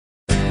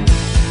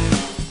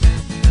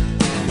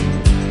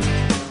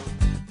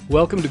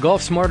Welcome to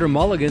Golf Smarter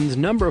Mulligans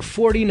number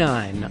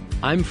 49.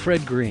 I'm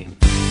Fred Greene.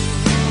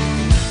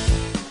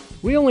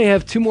 We only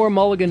have 2 more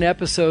Mulligan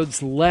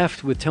episodes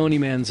left with Tony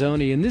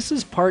Manzoni, and this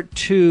is part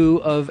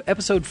 2 of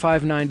episode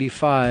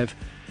 595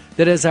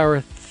 that is our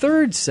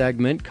third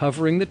segment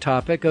covering the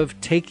topic of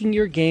taking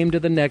your game to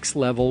the next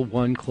level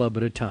one club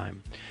at a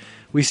time.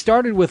 We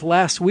started with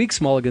last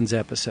week's Mulligans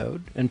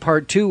episode, and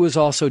part 2 was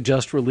also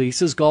just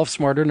released as Golf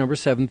Smarter number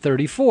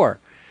 734.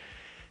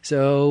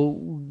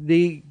 So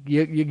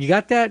you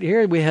got that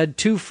here? We had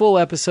 2 full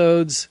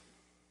episodes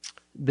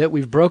that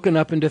we've broken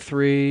up into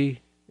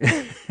 3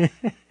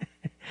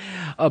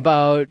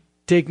 about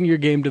taking your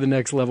game to the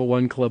next level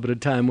one club at a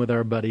time with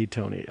our buddy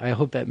Tony. I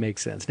hope that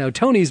makes sense. Now,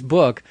 Tony's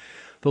book,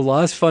 The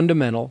Law is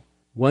Fundamental,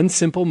 One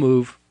Simple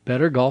Move,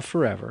 Better Golf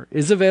Forever,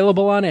 is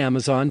available on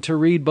Amazon to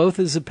read both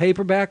as a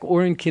paperback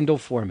or in Kindle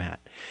format.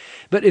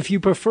 But if you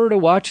prefer to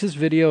watch this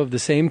video of the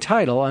same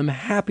title, I'm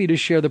happy to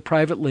share the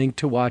private link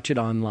to watch it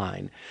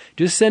online.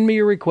 Just send me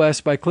your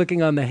request by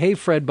clicking on the Hey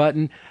Fred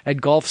button at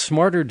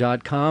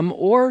golfsmarter.com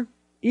or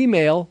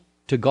email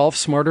to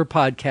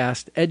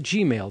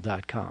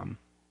golfsmarterpodcast@gmail.com.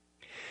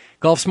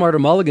 Golf Smarter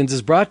Mulligans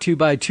is brought to you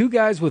by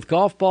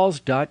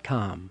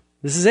twoguyswithgolfballs.com.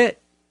 This is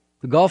it.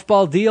 The golf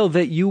ball deal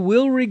that you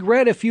will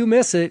regret if you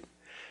miss it.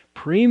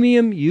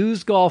 Premium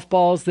used golf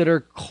balls that are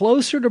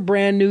closer to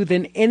brand new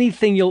than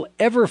anything you'll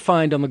ever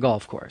find on the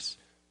golf course.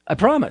 I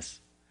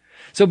promise.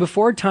 So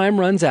before time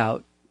runs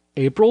out,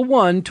 April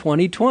 1,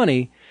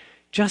 2020,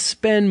 just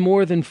spend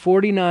more than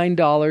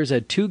 $49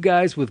 at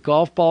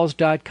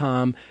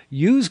twoguyswithgolfballs.com,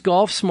 use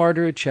Golf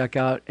Smarter at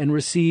checkout, and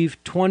receive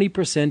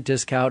 20%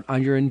 discount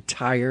on your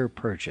entire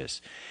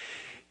purchase.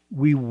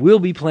 We will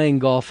be playing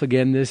golf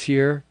again this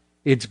year.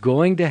 It's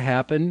going to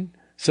happen,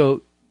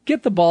 so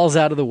get the balls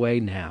out of the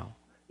way now.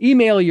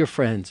 Email your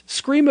friends.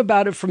 Scream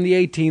about it from the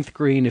 18th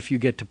green if you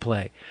get to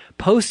play.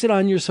 Post it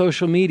on your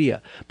social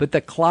media, but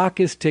the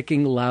clock is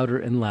ticking louder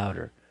and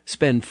louder.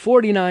 Spend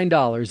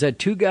 $49 at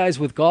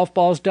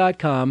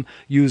twoguyswithgolfballs.com,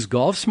 use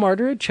Golf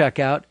Smarter at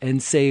checkout,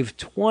 and save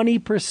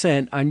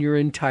 20% on your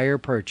entire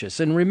purchase.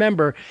 And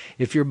remember,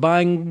 if you're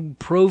buying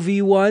Pro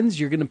V1s,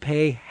 you're going to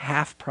pay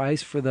half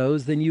price for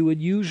those than you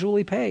would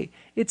usually pay.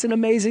 It's an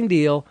amazing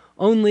deal,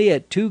 only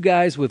at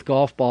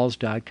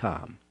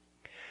twoguyswithgolfballs.com.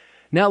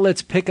 Now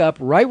let's pick up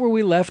right where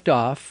we left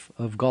off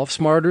of Golf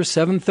Smarter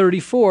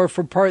 734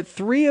 for part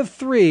 3 of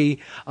 3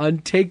 on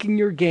taking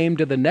your game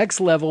to the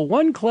next level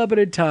one club at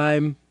a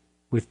time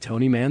with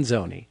Tony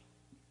Manzoni. I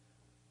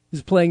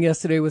was playing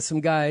yesterday with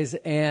some guys,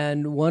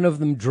 and one of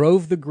them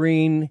drove the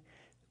green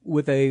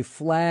with a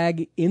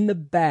flag in the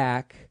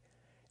back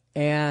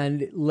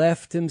and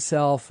left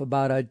himself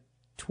about a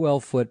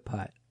 12-foot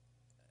putt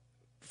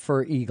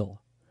for eagle.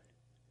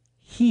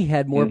 He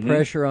had more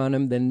pressure on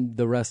him than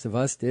the rest of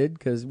us did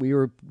because we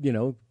were,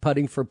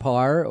 putting for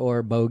par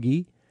or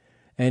bogey,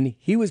 and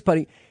he was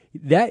putting.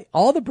 That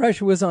all the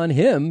pressure was on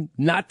him,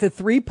 not the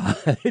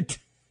 3-putt.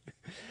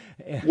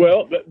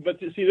 Well, but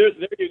see, there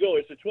you go.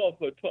 It's a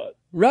 12-foot putt,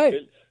 right?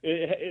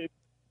 It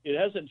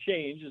hasn't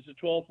changed. It's a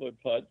 12-foot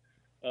putt,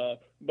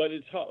 but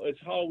it's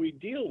how we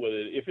deal with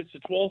it. If it's a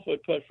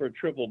 12-foot putt for a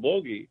triple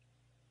bogey,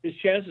 his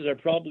chances are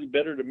probably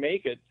better to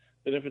make it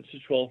than if it's a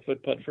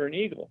 12-foot putt for an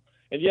eagle.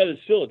 And yet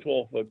it's still a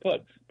 12-foot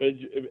putt. But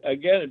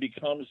again, it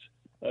becomes,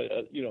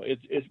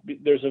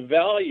 there's a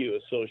value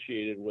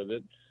associated with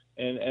it,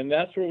 and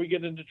that's where we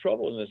get into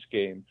trouble in this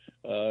game.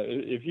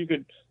 If you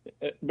could,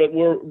 but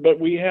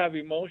we have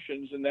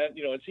emotions, and that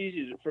it's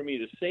easy for me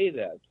to say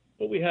that,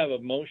 but we have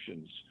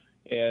emotions,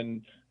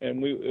 and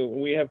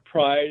we have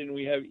pride, and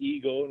we have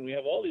ego, and we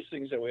have all these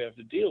things that we have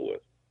to deal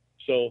with.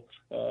 So.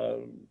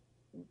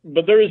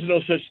 But there is no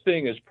such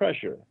thing as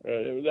pressure.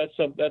 That's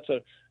a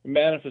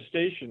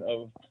manifestation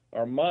of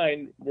our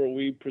mind where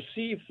we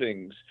perceive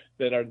things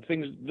that are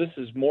things. This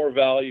is more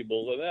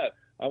valuable than that.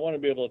 I want to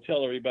be able to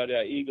tell everybody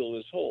I eagle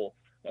this hole,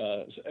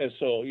 and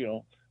so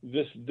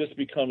this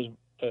becomes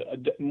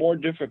more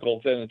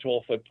difficult than a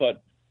 12-foot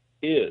putt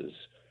is.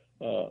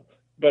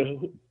 But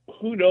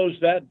who knows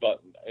that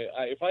button?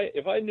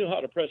 If I knew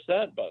how to press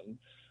that button,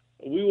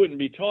 we wouldn't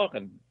be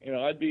talking.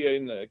 I'd be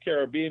in the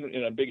Caribbean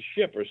in a big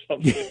ship or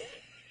something.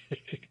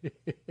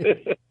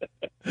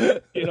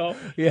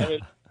 Yeah. I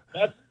mean,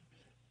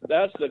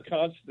 that's the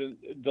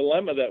constant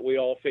dilemma that we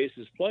all face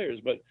as players.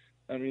 But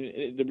I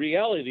mean, the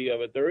reality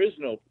of it, there is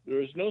no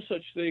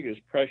such thing as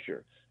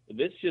pressure.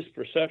 It's just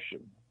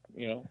perception.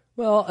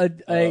 Well,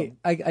 I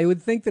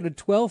would think that a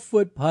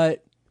 12-foot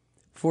putt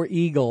for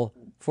eagle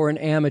for an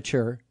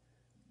amateur,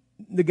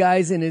 the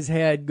guy's in his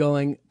head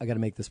going, I got to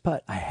make this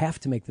putt. I have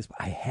to make this.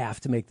 I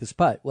have to make this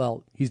putt.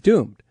 Well, he's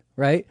doomed,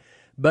 right?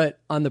 But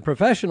on the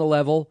professional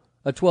level,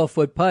 a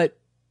 12-foot putt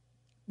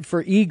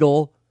for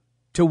eagle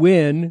to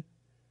win,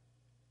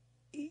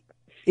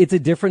 it's a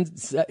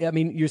different. I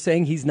mean, you're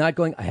saying he's not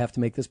going, I have to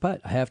make this putt.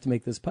 I have to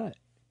make this putt.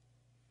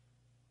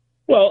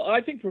 Well,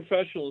 I think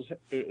professionals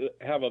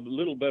have a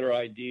little better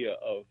idea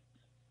of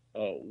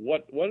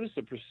what is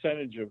the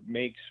percentage of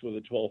makes with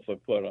a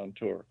 12-foot putt on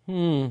tour.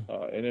 And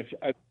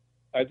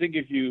I think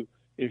if you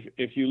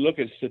look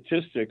at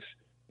statistics,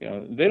 You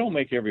know, they don't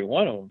make every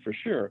one of them for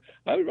sure.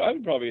 I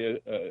would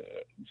probably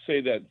say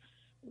that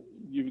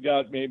you've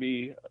got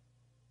maybe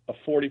a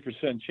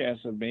 40% chance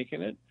of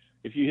making it.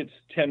 If you hit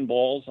 10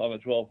 balls on a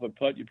 12-foot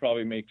putt, you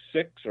probably make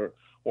 6 or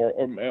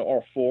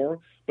 4.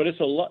 But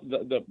it's a lot.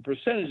 The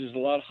percentage is a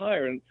lot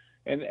higher,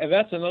 and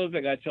that's another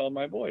thing I tell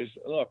my boys.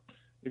 Look,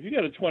 if you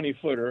got a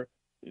 20-footer,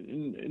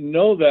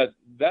 know that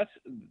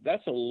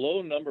that's a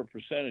low number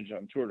percentage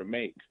on tour to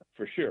make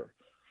for sure.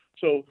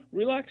 So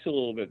relax a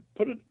little bit.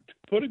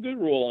 Put a good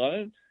roll on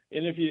it,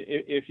 and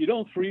if you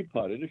don't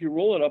 3-putt it, if you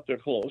roll it up there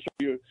close, or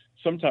you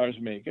sometimes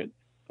make it,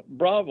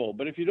 bravo.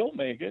 But if you don't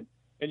make it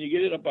and you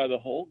get it up by the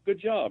hole, good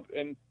job.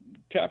 And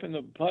tapping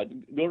the putt,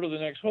 go to the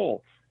next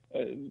hole.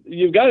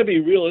 You've got to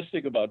be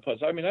realistic about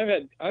putts. I mean,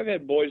 I've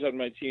had boys on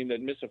my team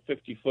that miss a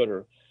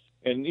 50-footer,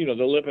 and you know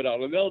they'll lip it out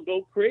and they'll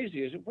go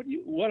crazy. I said,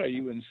 "What are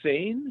you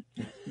insane?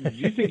 Do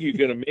you think you're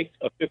going to make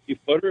a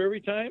 50-footer every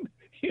time?"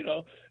 You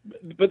know,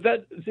 but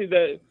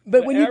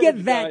when you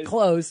get that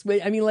close,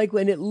 I mean, like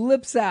when it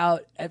lips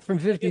out from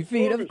 50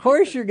 feet, of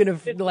course you're going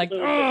to like,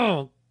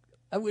 oh,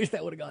 I wish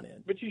that would have gone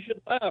in. But you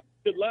should laugh.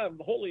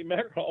 Holy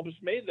mackerel,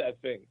 almost made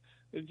that thing.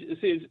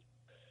 See,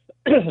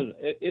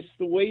 it's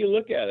the way you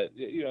look at it.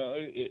 You know,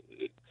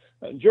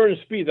 Jordan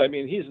Spieth, I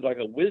mean, he's like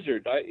a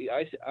wizard.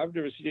 I've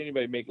never seen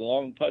anybody make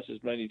long putts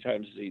as many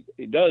times as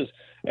he does,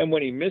 and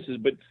when he misses,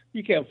 but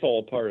you can't fall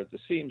apart at the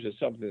seams. It's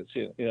something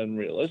that's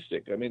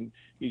unrealistic. I mean,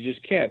 you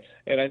just can't.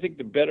 And I think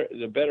the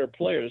better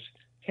players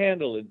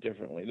handle it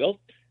differently.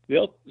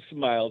 They'll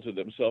smile to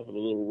themselves with a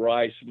little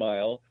wry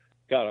smile.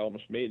 God, I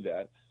almost made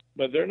that.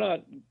 But they're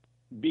not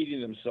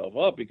beating themselves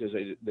up because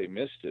they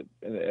missed it.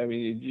 And I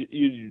mean,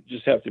 you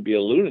just have to be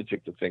a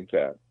lunatic to think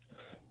that.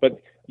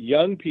 But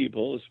young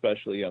people,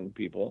 especially young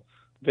people,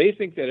 they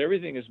think that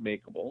everything is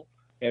makeable,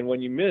 and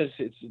when you miss,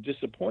 it's a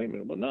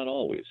disappointment. Well, not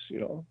always, you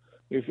know.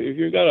 If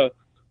you've got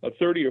a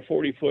 30 or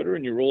 40 footer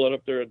and you roll it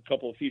up there a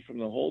couple of feet from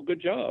the hole,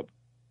 good job,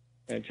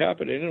 and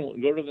tap it in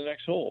and go to the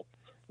next hole.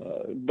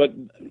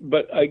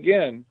 But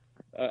again,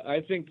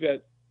 I think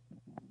that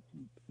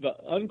the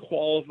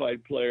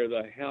unqualified player,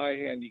 the high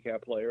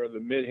handicap player, or the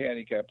mid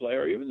handicap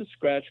player, or even the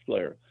scratch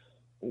player,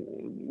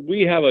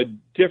 we have a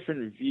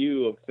different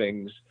view of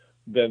things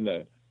than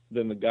the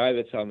guy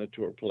that's on the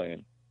tour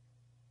playing.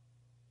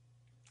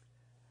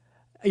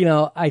 You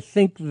know, I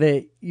think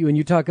that when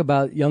you talk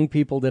about young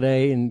people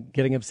today and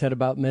getting upset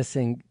about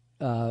missing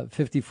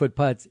 50-foot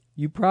putts,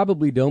 you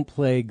probably don't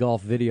play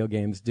golf video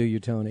games, do you,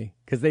 Tony?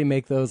 Because they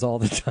make those all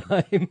the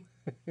time.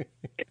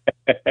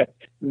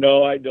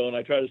 No, I don't.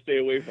 I try to stay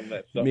away from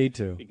that stuff. Me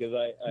too. Because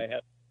I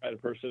have kind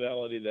of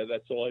personality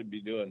that's all I'd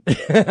be doing.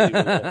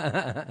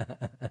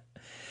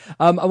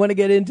 I want to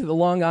get into the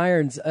long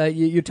irons.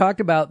 You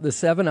talked about the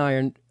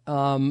 7-iron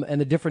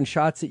and the different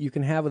shots that you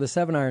can have with a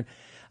 7-iron.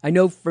 I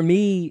know for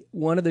me,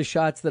 one of the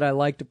shots that I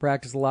like to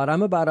practice a lot,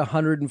 I'm about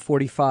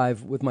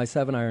 145 with my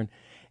 7-iron,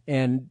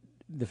 and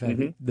the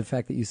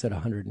fact that you said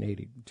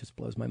 180 just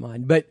blows my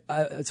mind. But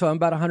so I'm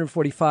about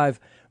 145.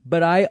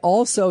 But I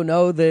also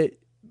know that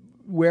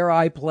where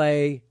I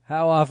play,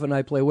 how often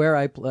I play, where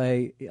I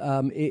play,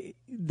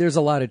 there's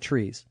a lot of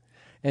trees.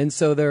 And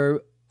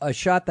so a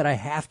shot that I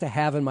have to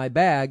have in my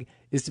bag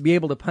is to be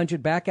able to punch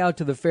it back out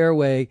to the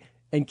fairway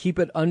and keep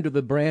it under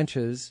the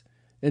branches.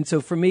 And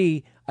so for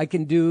me, I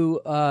can do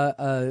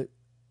a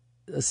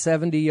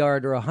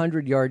 70-yard or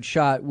 100-yard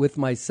shot with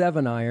my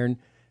 7-iron,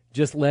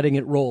 just letting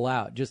it roll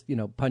out, just, you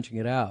know, punching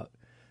it out.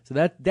 So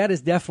that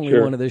is definitely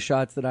one of the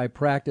shots that I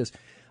practice.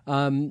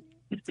 So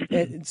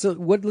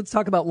let's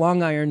talk about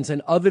long irons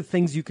and other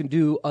things you can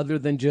do other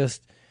than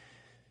just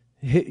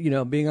hit, you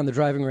know, being on the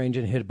driving range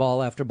and hit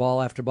ball after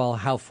ball after ball.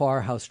 How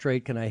far, how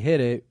straight can I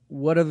hit it?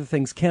 What other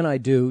things can I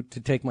do to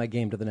take my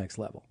game to the next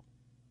level?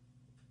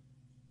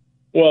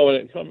 Well, when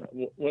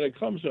it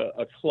comes to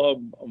a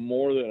club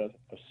more than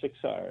a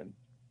 6-iron,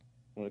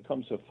 when it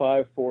comes to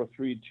 5, 4,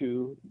 3,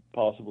 2,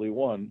 possibly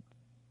 1,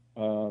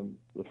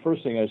 the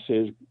first thing I say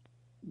is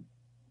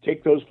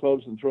take those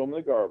clubs and throw them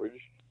in the garbage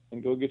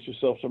and go get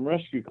yourself some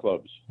rescue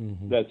clubs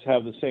that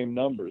have the same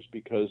numbers,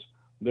 because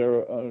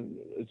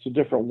it's a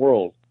different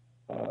world.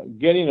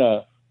 Getting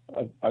a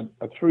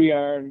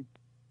 3-iron,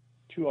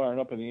 2-iron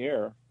up in the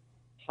air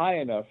high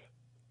enough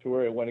to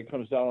where when it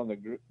comes down on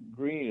the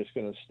green it's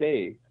going to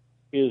stay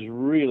is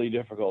really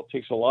difficult. It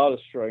takes a lot of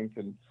strength,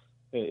 and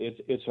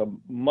it's a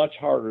much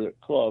harder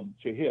club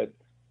to hit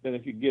than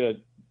if you get a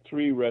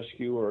 3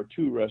 rescue or a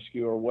 2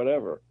 rescue or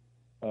whatever.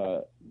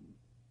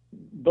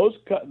 Those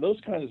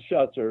kinds of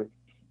shots are.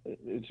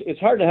 It's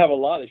hard to have a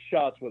lot of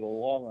shots with a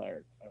long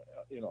iron,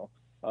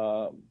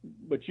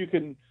 but you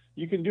can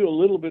do a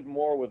little bit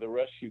more with a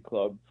rescue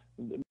club.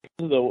 Because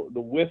of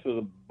the width of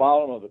the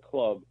bottom of the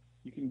club,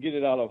 you can get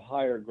it out of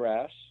higher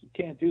grass. You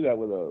can't do that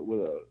with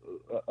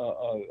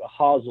a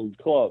hoselled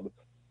club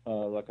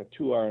like a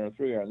 2-iron or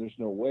 3-iron. There's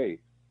no way.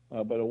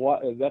 But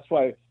that's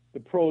why the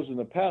pros in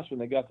the past, when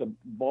they got the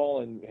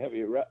ball in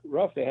heavy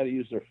rough, they had to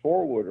use their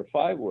 4-wood or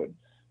 5-wood.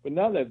 But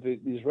now that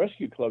these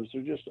rescue clubs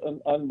are just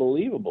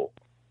unbelievable.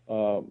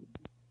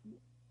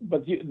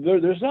 But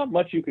there's not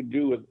much you can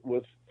do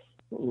with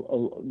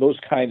those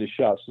kind of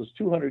shots, those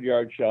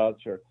 200-yard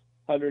shots or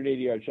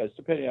 180-yard shots,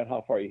 depending on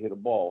how far you hit a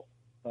ball.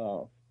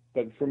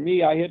 But for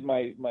me, I hit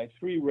my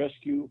 3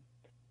 rescue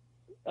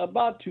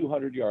about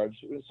 200 yards,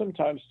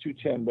 sometimes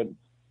 210, but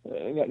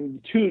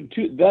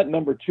that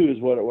number 2 is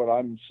what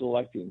I'm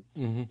selecting,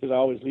 because I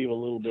always leave a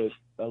little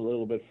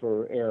bit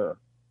for error.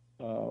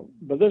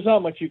 But there's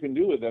not much you can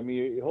do with them.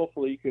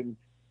 Hopefully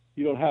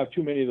you don't have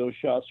too many of those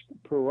shots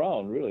per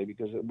round, really,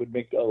 because it would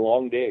make a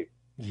long day.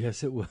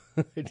 Yes, it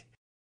would.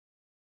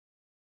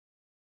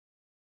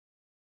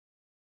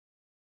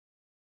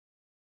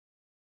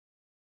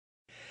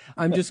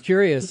 I'm just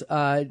curious.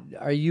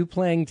 Are you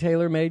playing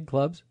tailor-made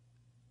clubs?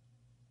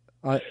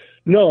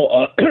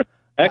 No,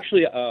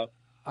 actually,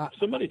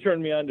 somebody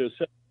turned me on to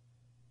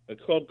a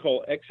club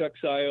called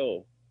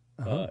XXIO,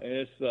 and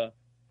it's a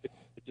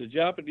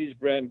Japanese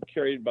brand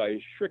carried by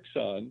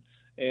Srixon,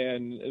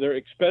 and they're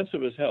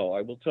expensive as hell.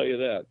 I will tell you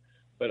that,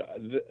 but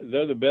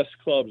they're the best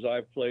clubs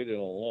I've played in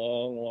a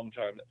long, long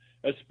time.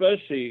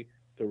 Especially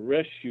the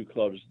rescue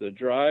clubs, the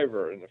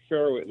driver and the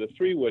fairway, the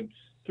 3-wood.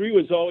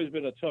 3-wood's always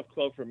been a tough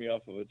club for me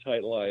off of a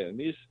tight lie, and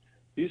these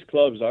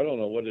clubs, I don't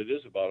know what it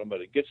is about them, but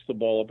it gets the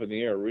ball up in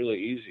the air really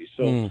easy.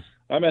 So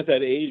I'm at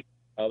that age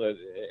now that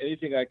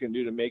anything I can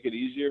do to make it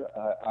easier,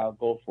 I'll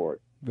go for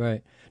it.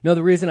 Right. No,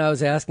 the reason I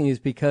was asking is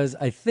because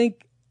I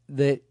think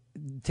that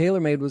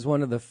TaylorMade was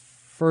one of the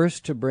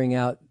first to bring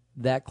out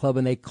that club,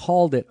 and they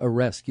called it a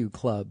rescue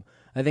club.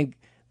 I think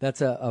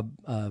that's a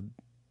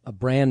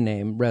brand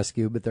name,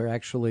 Rescue, but they're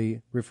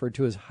actually referred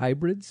to as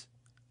hybrids.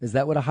 Is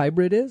that what a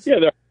hybrid is? Yeah,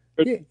 they're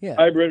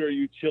hybrid or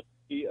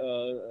utility,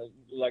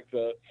 like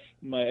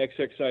my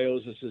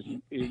XXIOs. This is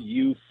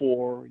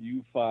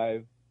U4,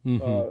 U5.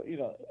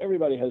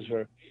 Everybody has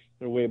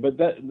their way, but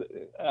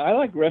I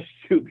like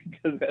rescue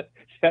because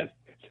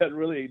that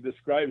really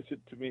describes it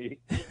to me.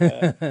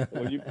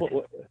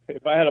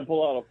 If I had to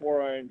pull out a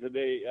 4-iron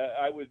today,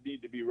 I would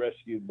need to be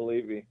rescued.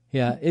 Believe me.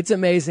 Yeah, it's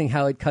amazing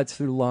how it cuts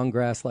through long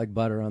grass like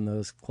butter on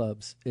those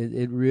clubs.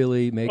 It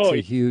really makes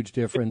a huge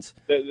difference.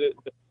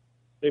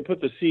 They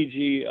put the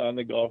CG on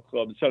the golf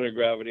club, the center of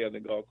gravity on the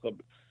golf club,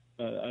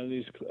 on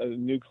these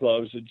new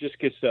clubs. It just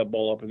gets that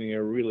ball up in the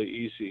air really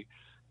easy.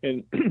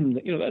 And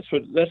that's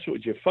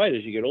what you fight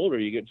as you get older.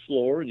 You get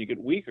slower and you get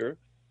weaker.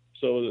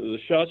 So the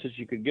shots that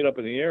you could get up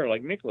in the air,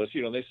 like Nicklaus,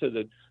 they said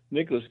that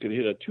Nicklaus could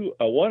hit a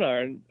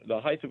 1-iron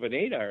the height of an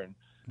 8-iron.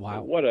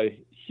 Wow! What a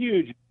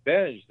huge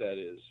advantage that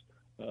is.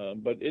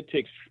 But it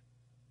takes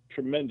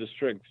tremendous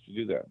strength to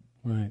do that.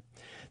 Right.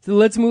 So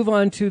let's move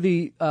on to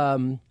the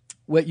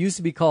what used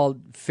to be called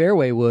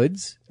fairway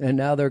woods, and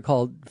now they're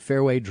called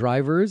fairway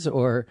drivers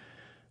or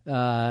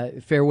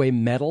fairway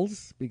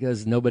metals,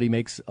 because nobody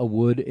makes a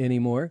wood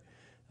anymore.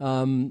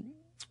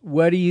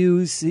 What do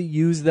you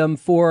use them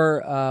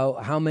for?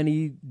 How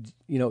many,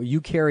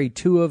 you carry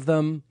 2 of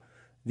them,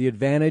 the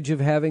advantage of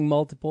having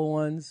multiple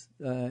ones,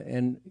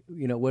 and,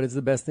 what is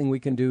the best thing we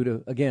can do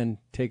to, again,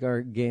 take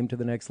our game to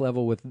the next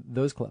level with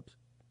those clubs?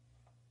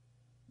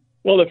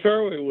 Well, the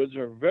fairway woods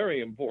are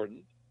very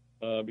important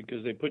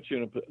because they put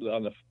you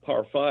on the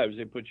par 5s,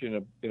 they put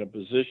you in a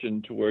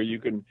position to where you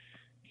can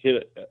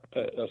hit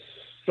a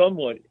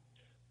somewhat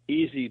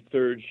easy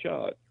third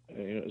shot,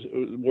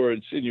 where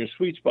it's in your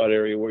sweet spot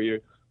area where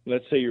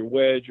let's say your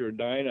wedge or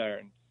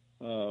 9-iron.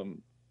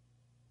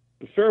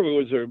 The fairway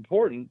woods are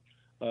important,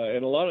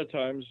 and a lot of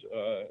times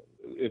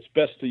it's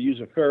best to use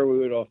a fairway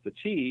wood off the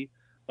tee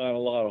on a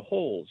lot of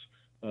holes.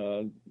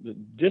 The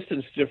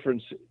distance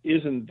difference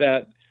isn't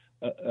that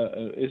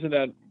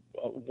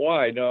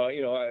wide. Now,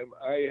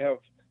 I have,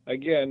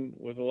 again,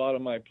 with a lot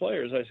of my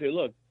players, I say,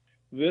 look,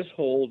 this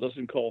hole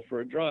doesn't call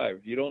for a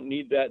drive. You don't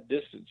need that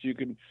distance. You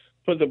can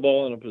put the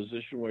ball in a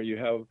position where you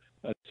have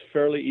a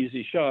fairly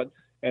easy shot,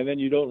 and then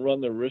you don't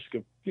run the risk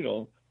of,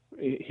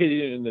 hitting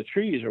it in the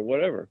trees or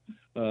whatever.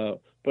 But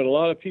a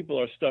lot of people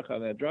are stuck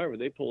on that driver.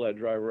 They pull that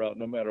driver out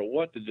no matter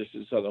what the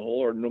distance on the hole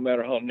or no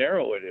matter how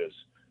narrow it is.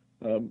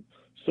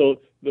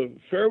 So the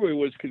fairway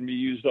woods can be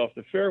used off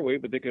the fairway,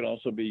 but they can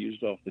also be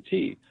used off the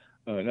tee.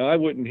 Now, I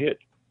wouldn't hit.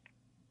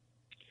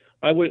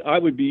 I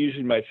would be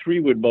using my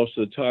 3-wood most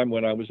of the time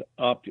when I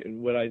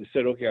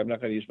said, okay, I'm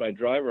not going to use my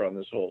driver on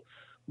this hole.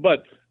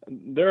 But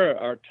there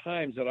are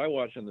times that I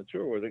watch on the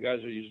tour where the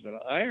guys are using an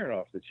iron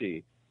off the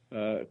tee.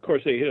 Of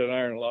course, they hit an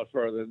iron a lot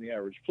farther than the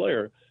average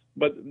player.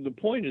 But the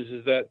point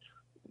is that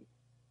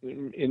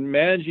in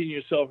managing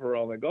yourself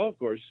around the golf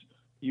course,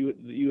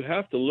 you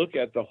have to look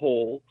at the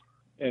hole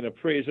and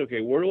appraise,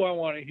 okay, where do I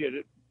want to hit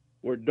it?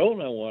 Where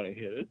don't I want to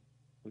hit it?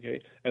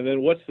 Okay, and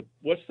then what's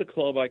the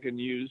club I can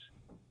use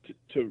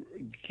to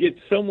get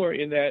somewhere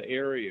in that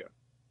area?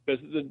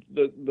 Because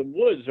the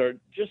woods are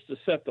just to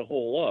set the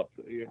hole up.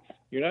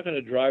 You're not going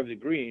to drive the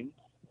green,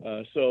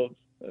 so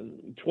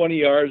 20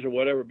 yards or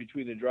whatever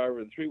between the driver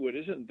and 3-wood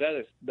isn't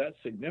that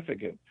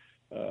significant.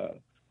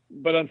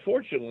 But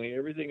unfortunately,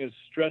 everything is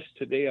stressed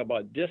today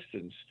about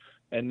distance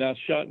and not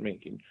shot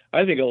making.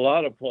 I think a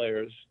lot of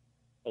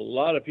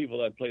people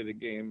that play the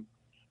game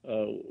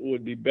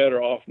would be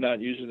better off not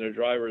using their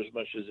driver as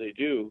much as they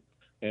do,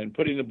 and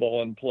putting the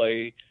ball in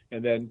play.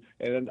 And then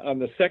on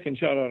the second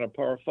shot on a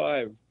par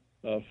 5,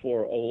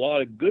 for a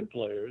lot of good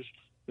players,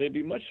 they'd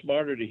be much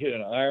smarter to hit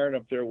an iron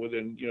up there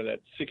within, that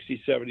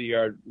 60,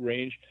 70-yard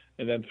range,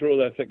 and then throw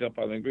that thing up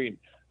on the green.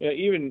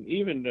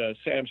 Even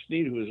Sam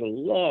Snead, who was a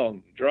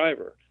long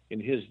driver in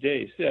his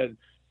day, said,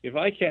 if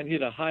I can't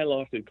hit a high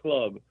lofted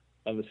club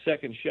on the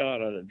second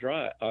shot on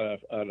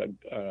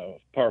a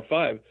par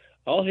 5,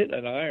 I'll hit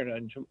an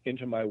iron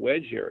into my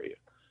wedge area.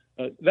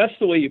 That's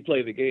the way you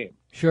play the game.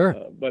 Sure.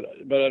 But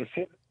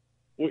unfortunately,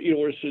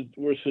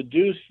 we're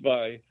seduced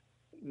by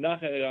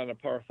knocking it on a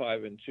par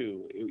 5 and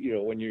 2,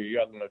 when you're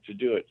young enough to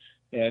do it.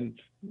 And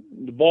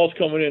the ball's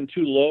coming in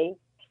too low.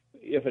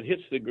 If it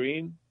hits the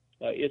green,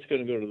 it's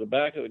going to go to the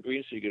back of the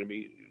green, so you're going to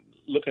be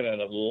looking at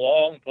a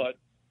long putt,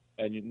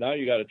 and now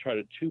you got to try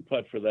to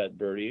 2-putt for that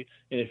birdie.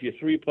 And if you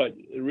 3-putt,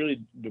 it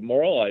really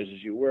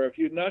demoralizes you, where if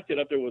you knocked it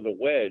up there with a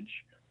wedge,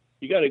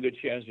 you got a good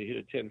chance to hit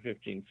it 10,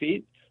 15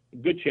 feet, a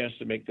good chance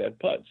to make that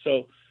putt.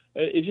 So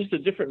it's just a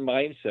different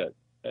mindset.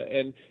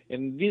 And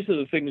these are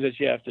the things that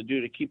you have to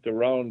do to keep the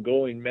round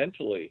going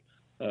mentally.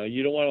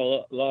 You don't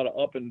want a lot of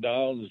up and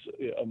downs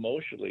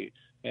emotionally,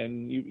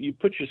 and you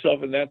put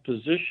yourself in that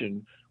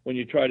position when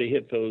you try to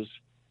hit those.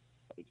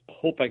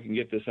 Hope I can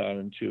get this on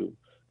in 2.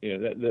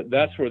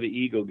 That's where the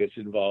ego gets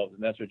involved,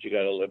 and that's what you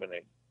got to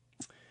eliminate.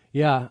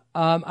 Yeah,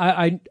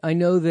 I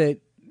know that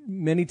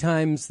many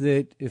times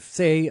that if,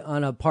 say,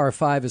 on a par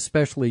 5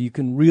 especially, you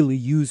can really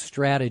use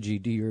strategy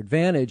to your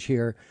advantage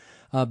here.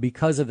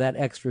 Because of that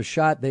extra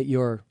shot that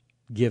you're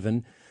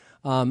given,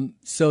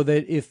 so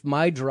that if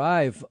my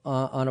drive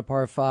on a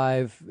par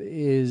 5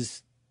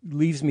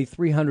 leaves me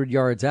 300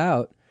 yards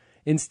out,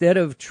 instead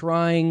of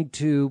trying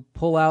to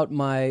pull out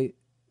my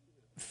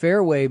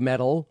fairway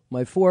metal,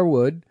 my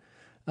 4-wood,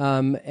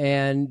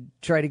 and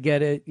try to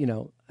get it,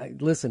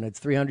 listen, it's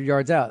 300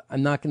 yards out.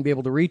 I'm not going to be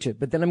able to reach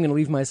it, but then I'm going to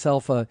leave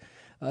myself a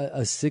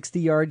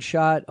 60-yard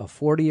shot, a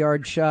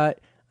 40-yard shot.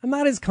 I'm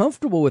not as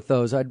comfortable with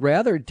those. I'd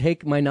rather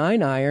take my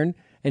 9-iron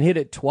and hit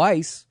it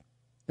twice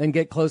and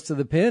get close to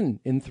the pin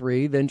in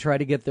 3 than try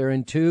to get there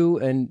in 2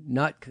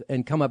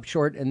 and come up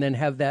short and then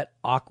have that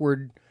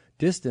awkward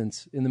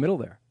distance in the middle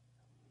there.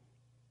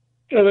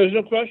 Yeah, there's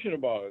no question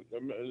about it.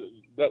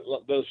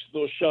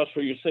 Those shots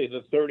where you say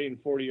the 30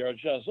 and 40-yard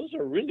shots, those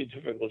are really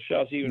difficult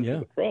shots even for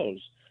the pros.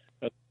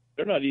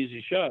 They're not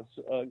easy shots.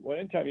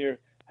 Anytime you're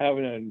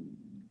having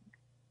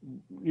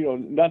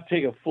not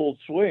take a full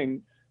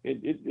swing,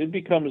 it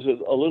becomes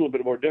a little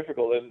bit more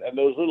difficult, and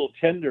those little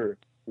tender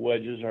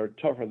wedges are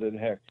tougher than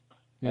heck.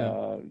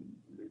 Yeah.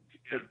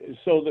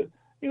 So that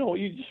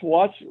you just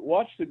watch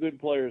the good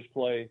players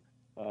play,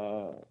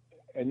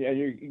 and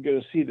you're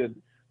going to see that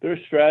their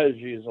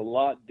strategy is a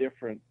lot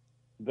different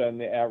than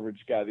the average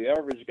guy. The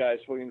average guy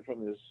swinging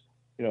from his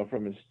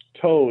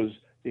toes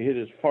to hit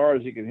as far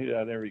as he can hit it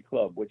on every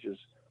club, which is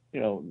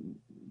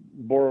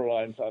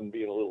borderline on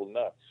being a little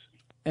nuts.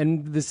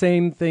 And the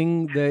same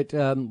thing that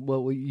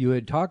what you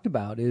had talked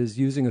about is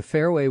using a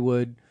fairway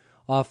wood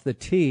off the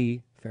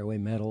tee, fairway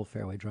metal,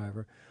 fairway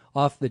driver,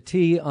 off the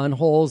tee on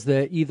holes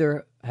that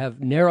either have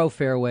narrow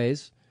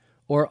fairways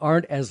or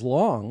aren't as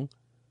long.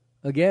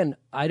 Again,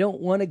 I don't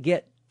want to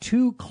get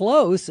too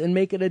close and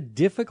make it a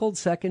difficult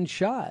second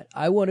shot.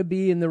 I want to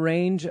be in the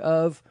range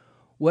of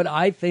what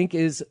I think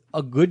is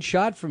a good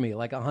shot for me,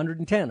 like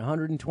 110,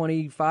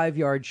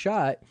 125-yard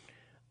shot.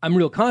 I'm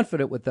real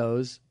confident with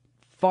those,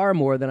 far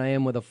more than I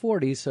am with a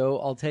 40, so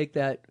I'll take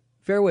that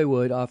fairway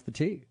wood off the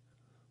tee.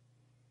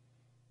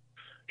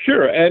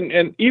 Sure,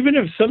 and even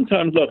if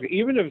sometimes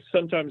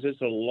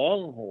it's a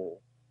long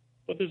hole,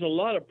 but there's a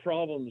lot of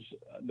problems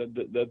that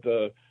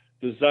the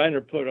designer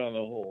put on the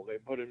hole. They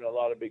put in a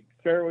lot of big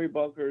fairway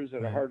bunkers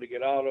that are hard to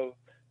get out of.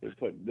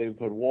 They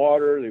put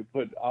water. They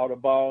put out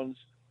of bounds.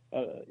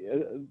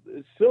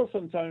 It's still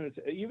sometimes,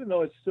 even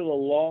though it's still a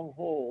long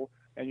hole,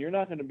 and you're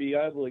not going to be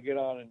able to get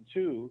on in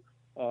 2.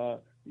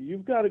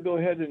 You've got to go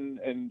ahead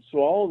and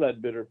swallow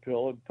that bitter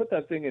pill and put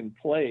that thing in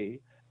play,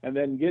 and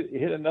then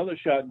hit another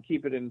shot and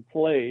keep it in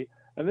play,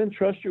 and then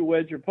trust your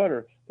wedge or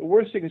putter. The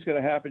worst thing that's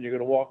going to happen, you're going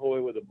to walk away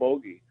with a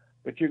bogey,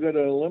 but you're going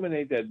to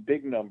eliminate that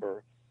big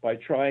number by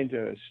trying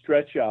to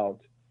stretch out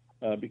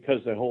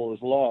because the hole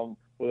is long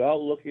without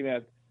looking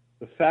at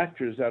the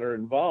factors that are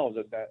involved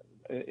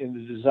in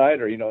the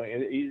designer.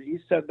 He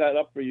set that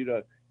up for you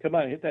to come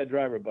on, hit that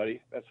driver,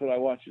 buddy. That's what I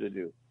want you to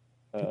do.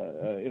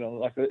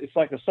 It's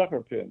like a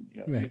sucker pin.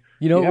 Right.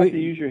 You have to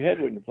use your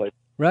head when you play.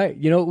 Right.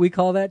 You know what we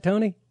call that,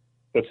 Tony?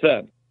 What's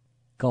that?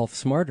 Golf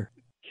smarter.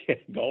 Yeah,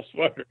 golf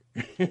smarter.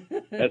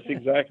 That's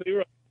exactly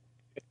right.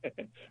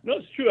 No,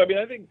 it's true. I mean,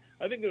 I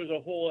think there was a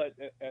hole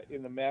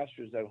in the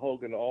Masters that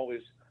Hogan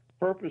always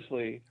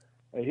purposely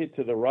hit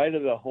to the right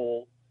of the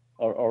hole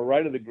or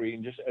right of the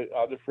green, just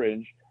on the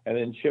fringe, and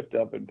then chipped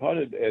up and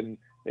putted. And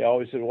they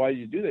always said, "Why do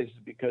you do this?"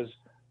 Because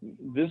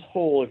this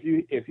hole, if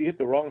you hit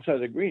the wrong side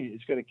of the green,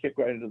 it's going to kick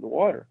right into the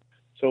water.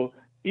 So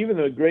even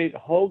the great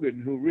Hogan,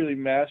 who really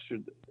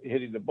mastered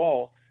hitting the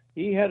ball,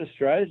 he had a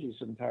strategy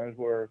sometimes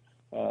where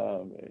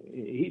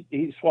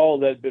he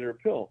swallowed that bitter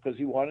pill because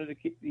he wanted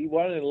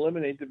to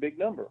eliminate the big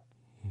number.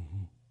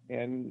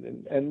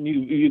 And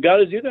you got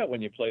to do that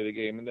when you play the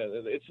game. And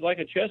it's like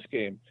a chess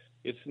game.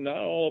 It's not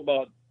all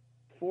about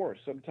force.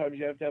 Sometimes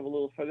you have to have a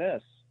little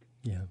finesse.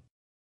 Yeah.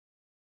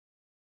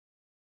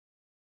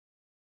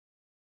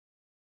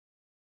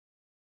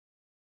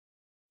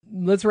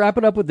 Let's wrap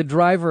it up with the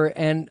driver,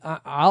 and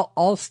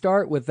I'll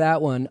start with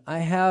that one. I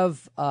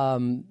have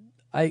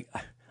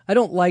I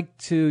don't like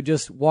to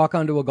just walk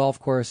onto a golf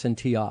course and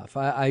tee off.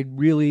 I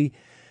really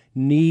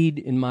need,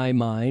 in my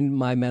mind,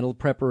 my mental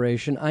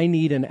preparation. I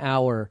need an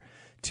hour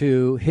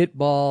to hit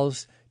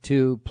balls,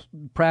 to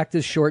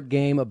practice short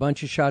game, a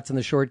bunch of shots in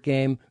the short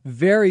game,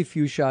 very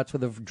few shots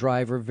with a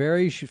driver,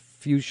 very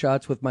few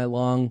shots with my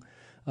long,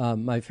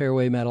 my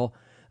fairway metal.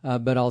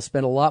 But I'll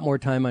spend a lot more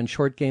time on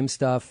short game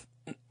stuff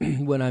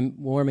when I'm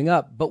warming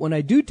up. But when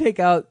I do take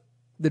out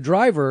the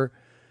driver,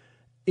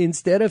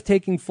 instead of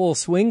taking full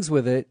swings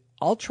with it,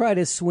 I'll try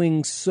to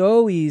swing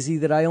so easy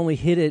that I only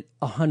hit it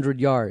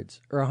 100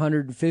 yards or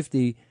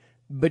 150,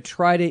 but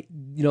try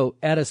to,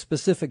 at a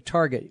specific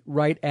target,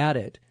 right at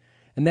it.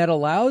 And that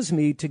allows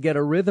me to get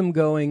a rhythm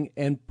going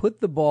and put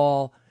the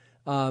ball,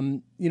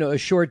 a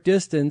short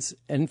distance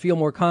and feel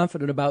more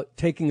confident about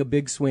taking a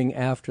big swing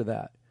after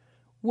that.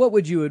 What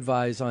would you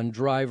advise on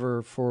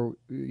driver for,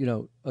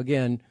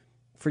 again,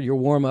 for your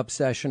warm-up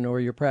session or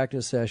your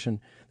practice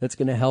session that's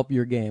going to help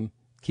your game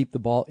keep the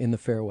ball in the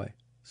fairway?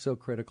 So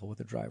critical with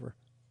the driver.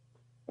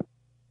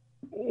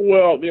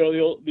 Well, the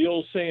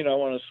old saying, I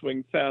want to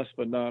swing fast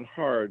but not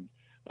hard,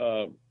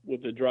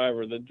 with the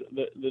driver.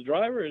 The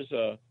driver is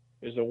a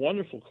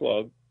wonderful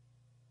club,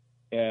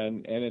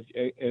 and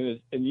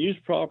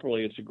used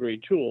properly, it's a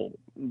great tool.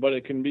 But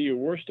it can be your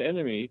worst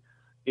enemy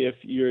if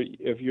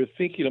you're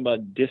thinking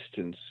about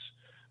distance.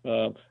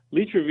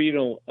 Lee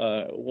Trevino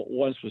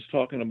once was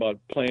talking about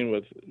playing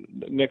with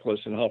Nicklaus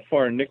and how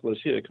far Nicklaus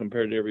hit it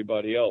compared to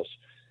everybody else.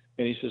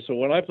 And he says, so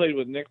when I played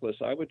with Nicklaus,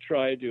 I would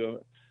try to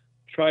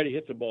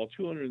hit the ball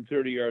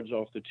 230 yards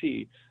off the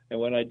tee. And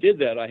when I did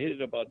that, I hit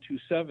it about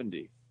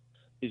 270.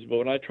 He said, but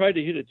when I tried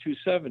to hit it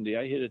 270,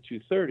 I hit it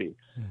 230.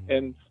 Mm-hmm.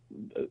 And,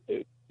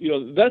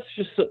 that's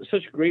just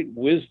such great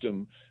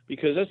wisdom,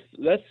 because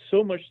that's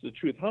so much the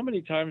truth. How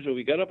many times have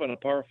we got up on a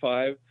par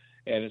 5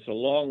 and it's a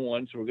long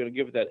one, so we're going to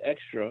give it that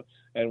extra,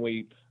 and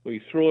we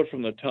throw it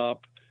from the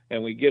top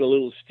and we get a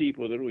little steep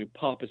with it, and we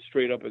pop it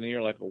straight up in the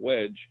air like a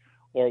wedge,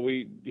 or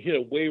we hit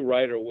it way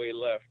right or way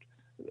left.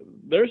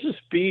 There's a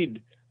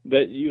speed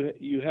that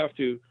you have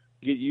to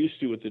get used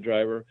to with the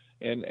driver,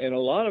 and a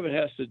lot of it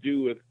has to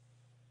do with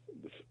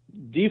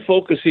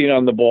defocusing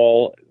on the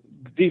ball,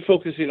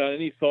 defocusing on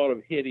any thought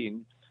of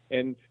hitting,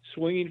 and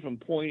swinging from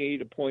point A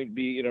to point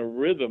B in a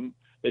rhythm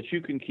that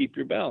you can keep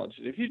your balance.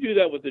 And if you do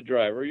that with the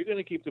driver, you're going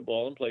to keep the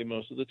ball in play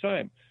most of the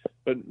time.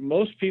 But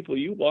most people,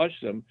 you watch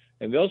them,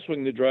 and they'll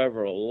swing the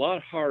driver a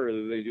lot harder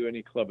than they do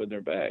any club in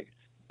their bag.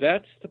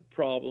 That's the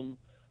problem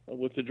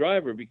with the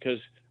driver, because,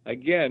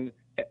 again,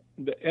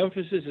 the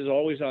emphasis is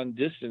always on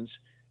distance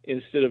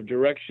instead of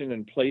direction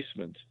and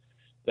placement.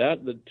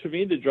 To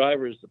me, the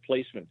driver is the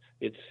placement.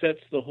 It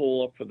sets the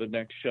hole up for the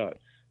next shot.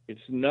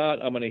 It's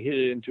not, I'm going to hit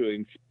it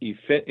into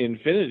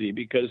infinity,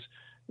 because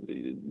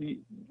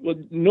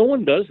no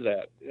one does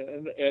that.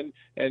 And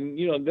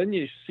then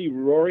you see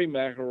Rory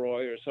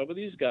McIlroy or some of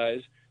these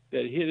guys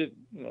that hit it,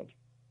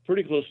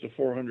 pretty close to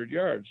 400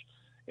 yards.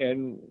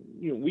 And,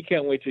 we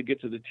can't wait to get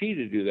to the tee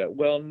to do that.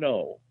 Well,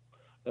 no.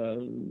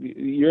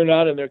 You're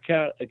not in their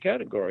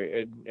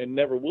category, and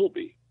never will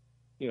be.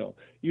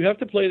 You have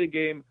to play the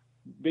game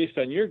based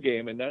on your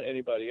game and not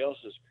anybody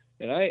else's.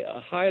 And I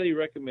highly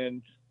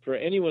recommend for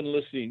anyone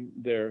listening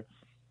there,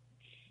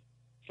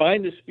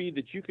 find a speed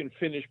that you can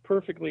finish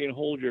perfectly and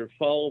hold your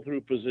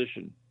follow-through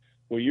position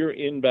where you're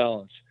in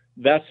balance.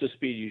 That's the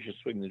speed you should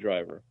swing the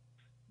driver.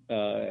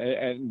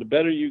 And the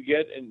better you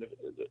get, and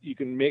you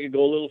can make it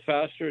go a little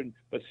faster,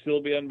 but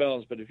still be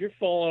unbalanced. But if you're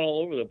falling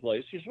all over the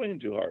place, you're swinging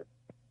too hard.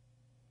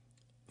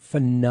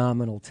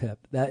 Phenomenal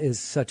tip. That is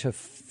such a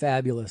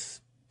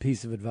fabulous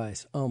piece of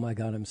advice. Oh, my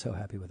God, I'm so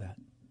happy with that.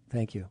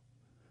 Thank you.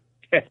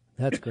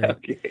 That's great.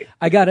 Okay.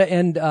 I got to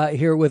end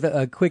here with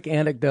a quick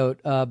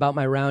anecdote about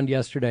my round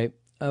yesterday.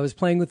 I was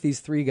playing with these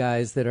 3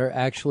 guys that are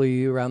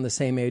actually around the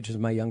same age as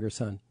my younger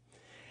son.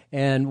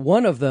 And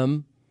one of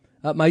them,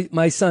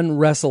 my son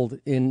wrestled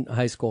in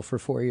high school for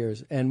 4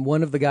 years. And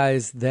one of the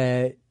guys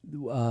that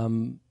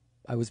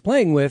I was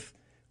playing with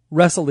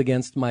wrestled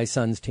against my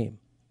son's team.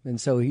 And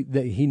so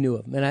he knew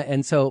him.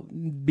 And so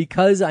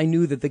because I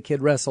knew that the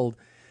kid wrestled,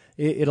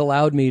 it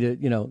allowed me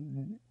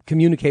to,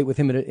 communicate with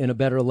him in a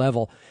better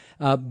level.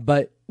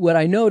 But what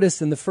I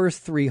noticed in the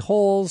first 4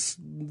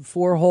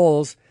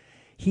 holes,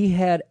 he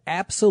had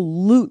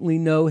absolutely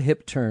no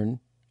hip turn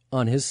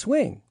on his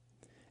swing.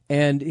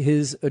 And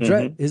his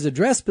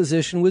address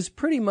position was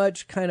pretty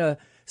much kind of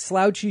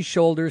slouchy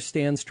shoulders,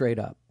 stand straight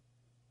up.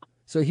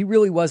 So he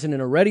really wasn't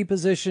in a ready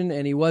position,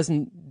 and he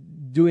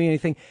wasn't doing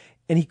anything.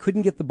 And he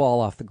couldn't get the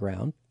ball off the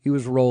ground. He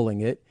was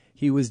rolling it.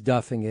 He was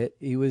duffing it.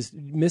 He was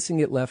missing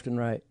it left and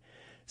right.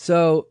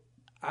 So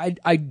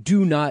I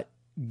do not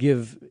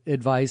give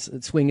advice,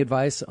 swing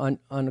advice on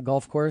a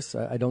golf course.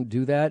 I don't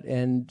do that.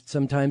 And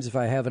sometimes if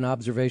I have an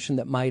observation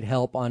that might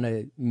help on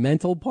a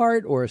mental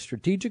part or a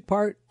strategic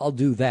part, I'll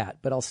do that.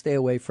 But I'll stay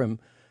away from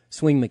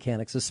swing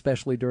mechanics,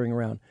 especially during a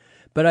round.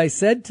 But I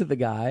said to the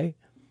guy,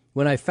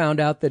 when I found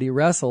out that he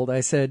wrestled,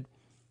 I said,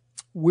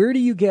 where do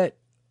you get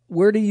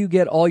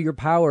all your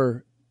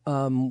power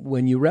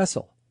when you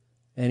wrestle?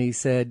 And he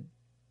said,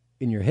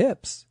 in your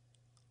hips.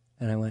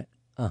 And I went,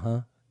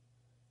 uh-huh.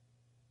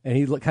 And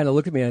he kind of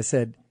looked at me and I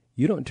said,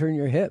 you don't turn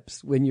your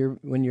hips when you're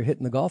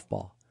hitting the golf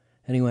ball.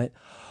 And he went,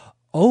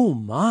 oh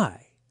my,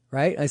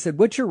 right? I said,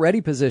 what's your ready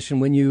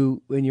position when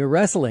you're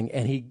wrestling?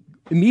 And he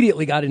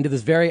immediately got into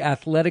this very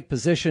athletic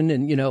position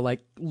and, like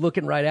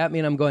looking right at me.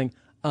 And I'm going,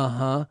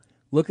 uh-huh.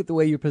 Look at the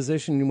way you're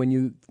positioned when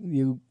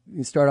you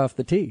start off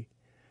the tee.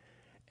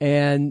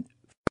 And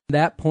from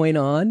that point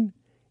on,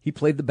 he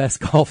played the best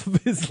golf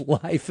of his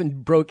life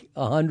and broke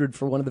 100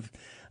 for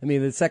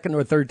the second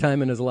or third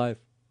time in his life.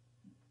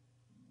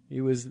 He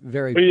was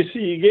very,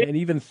 and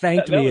even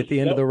thanked me at the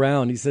end of the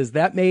round. He says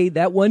that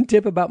one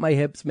tip about my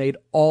hips made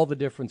all the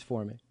difference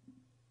for me.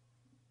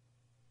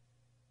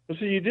 Well,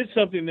 so you did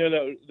something there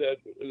that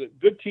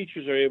good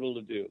teachers are able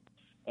to do.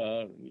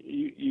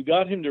 You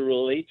got him to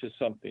relate to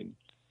something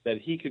that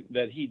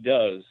he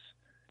does,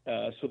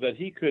 so that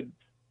he could.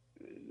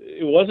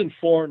 It wasn't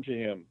foreign to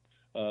him,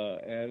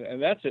 and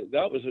that's it.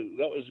 That was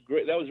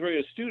great. That was very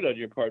astute on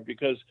your part,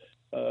 because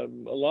a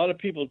lot of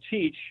people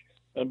teach.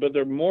 But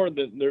they're more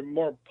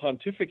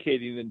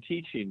pontificating than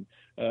teaching,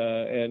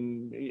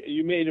 and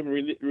you made him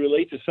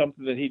relate to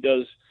something that he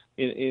does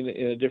in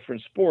a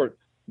different sport,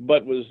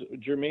 but was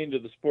germane to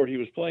the sport he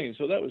was playing.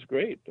 So that was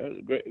great. That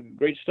was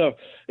great stuff.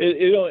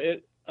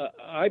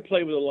 I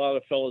play with a lot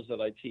of fellows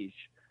that I teach,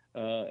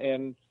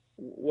 and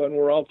when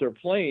we're out there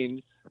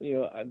playing,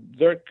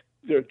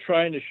 they're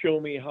trying to show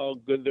me how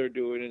good they're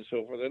doing and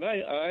so forth, and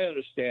I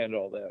understand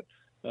all that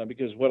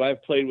because when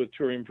I've played with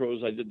touring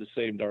pros, I did the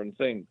same darn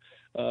thing.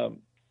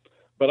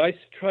 But I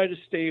try to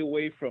stay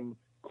away from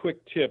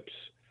quick tips,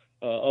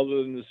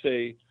 other than to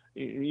say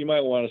you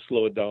might want to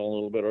slow it down a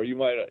little bit, or you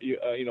might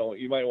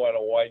want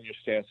to widen your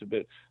stance a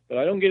bit. But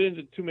I don't get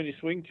into too many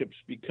swing tips,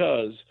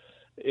 because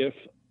if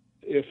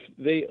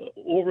they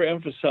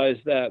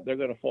overemphasize that, they're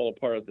going to fall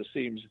apart at the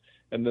seams,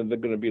 and then they're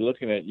going to be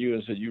looking at you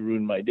and say, "You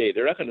ruined my day."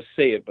 They're not going to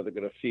say it, but they're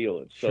going to feel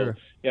it. So sure.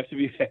 You have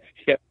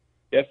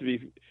to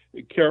be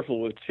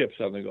careful with tips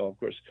on the golf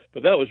course.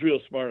 But that was real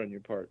smart on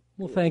your part.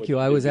 Well, thank you.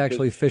 I was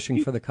actually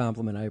fishing for the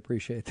compliment. I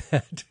appreciate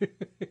that.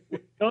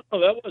 No,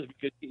 that was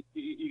because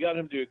you got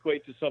him to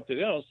equate to something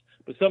else,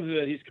 but something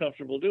that he's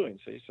comfortable doing.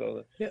 See,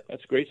 so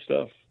that's great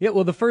stuff. Yeah,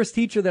 well, the first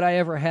teacher that I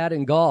ever had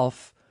in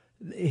golf,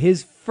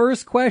 his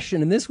first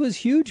question, and this was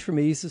huge for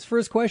me, his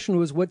first question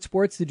was, what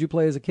sports did you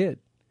play as a kid?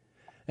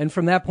 And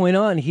from that point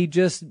on, he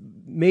just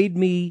made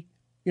me,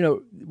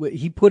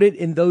 he put it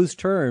in those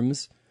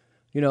terms,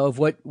 of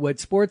what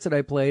sports that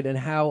I played and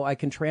how I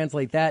can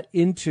translate that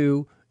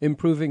into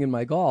improving in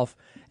my golf.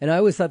 And I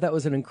always thought that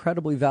was an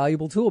incredibly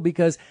valuable tool,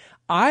 because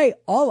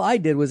all I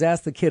did was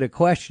ask the kid a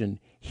question.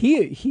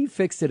 He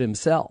fixed it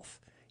himself.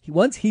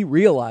 Once he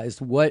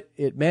realized what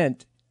it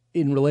meant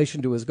in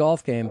relation to his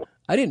golf game,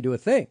 I didn't do a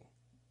thing.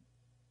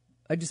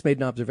 I just made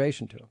an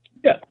observation to him.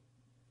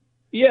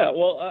 Yeah.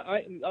 Well,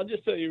 I'll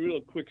just tell you a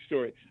real quick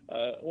story.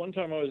 One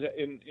time I was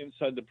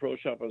inside the pro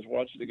shop. I was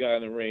watching the guy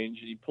on the range,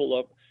 and he pulled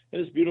up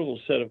this beautiful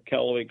set of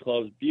Callaway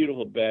clubs,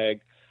 beautiful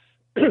bag.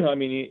 I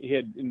mean, he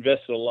had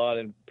invested a lot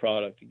in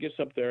product. He gets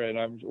up there, and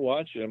I'm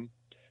watching him,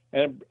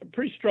 and a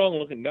pretty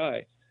strong-looking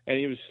guy, and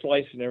he was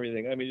slicing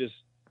everything. I mean, just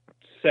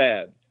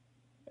sad.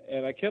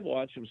 And I kept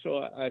watching him, so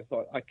I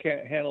thought, I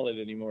can't handle it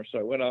anymore. So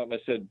I went out and I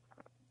said,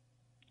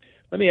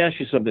 let me ask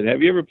you something.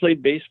 Have you ever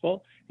played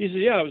baseball? He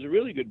said, yeah, I was a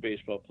really good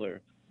baseball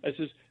player. I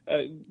says,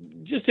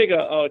 just take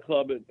out a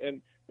club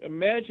and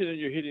imagine that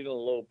you're hitting a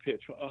low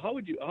pitch. How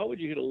would you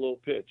hit a low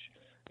pitch?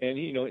 And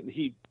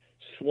he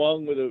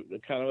swung with a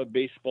kind of a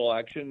baseball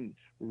action,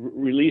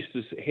 released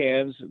his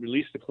hands,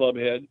 released the club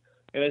head.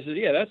 And I said,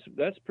 yeah,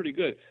 that's pretty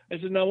good. I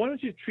said, now why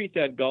don't you treat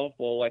that golf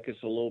ball like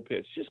it's a low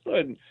pitch? Just go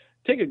ahead and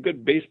take a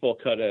good baseball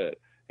cut at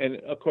it. And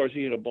of course,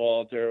 he hit a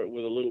ball out there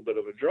with a little bit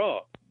of a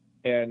draw.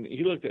 And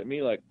he looked at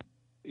me like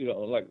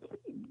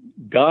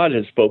God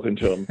had spoken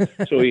to him.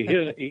 So he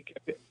hit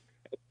it.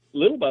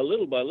 Little by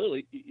little by little,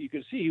 you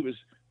could see he was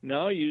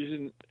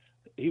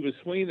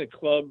swinging the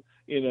club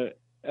in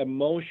a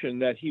motion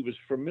that he was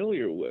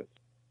familiar with.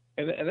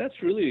 And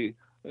that's really,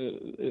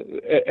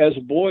 as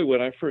a boy,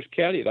 when I first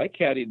caddied, I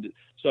caddied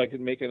so I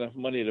could make enough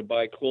money to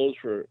buy clothes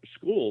for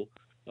school.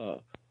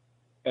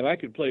 And I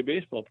could play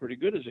baseball pretty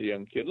good as a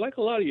young kid. Like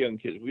a lot of young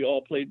kids, we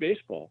all played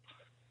baseball.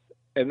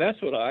 And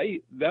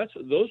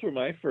those were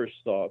my first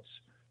thoughts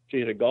to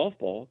hit a golf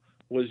ball,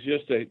 was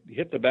just to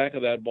hit the back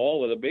of that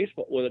ball with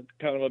a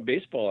kind of a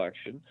baseball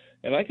action,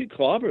 and I could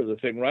clobber the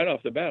thing right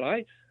off the bat.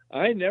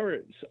 I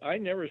never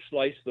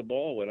sliced the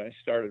ball when I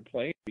started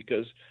playing,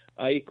 because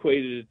I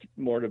equated it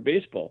more to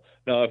baseball.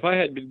 Now, if I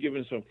had been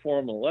given some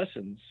formal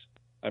lessons,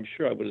 I'm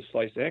sure I would have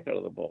sliced the heck out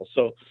of the ball.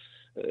 So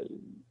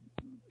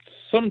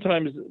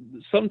sometimes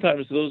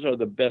those are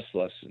the best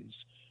lessons,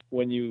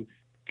 when you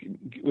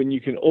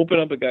can open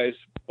up a guy's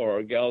or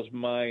a gal's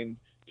mind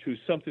to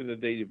something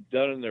that they've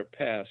done in their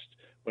past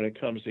when it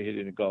comes to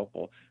hitting a golf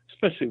ball,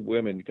 especially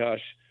women.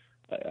 Gosh,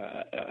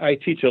 I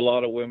teach a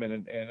lot of women,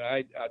 and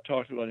I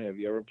talk to them. Have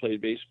you ever played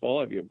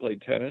baseball? Have you ever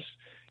played tennis?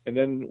 And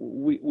then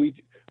we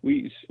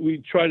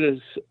try to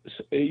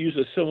use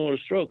a similar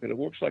stroke, and it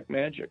works like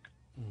magic.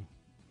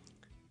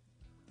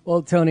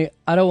 Well, Tony,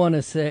 I don't want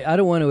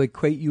to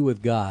equate you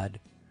with God,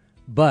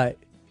 but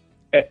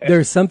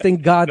there's something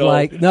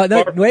godlike. No,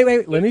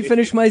 wait. Let me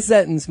finish my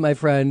sentence, my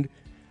friend.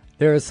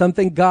 There is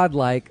something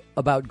godlike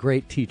about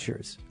great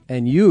teachers,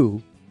 and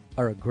you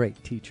are a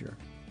great teacher.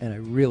 And I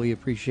really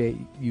appreciate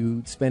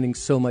you spending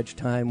so much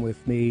time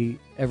with me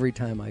every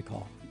time I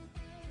call.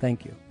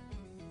 Thank you.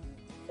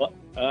 Well,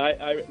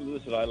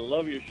 listen, I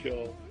love your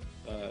show,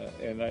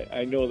 and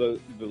I know the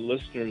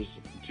listeners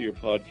to your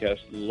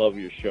podcast love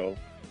your show.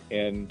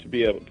 And to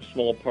be a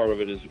small part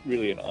of it is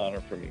really an honor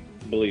for me,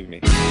 believe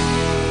me.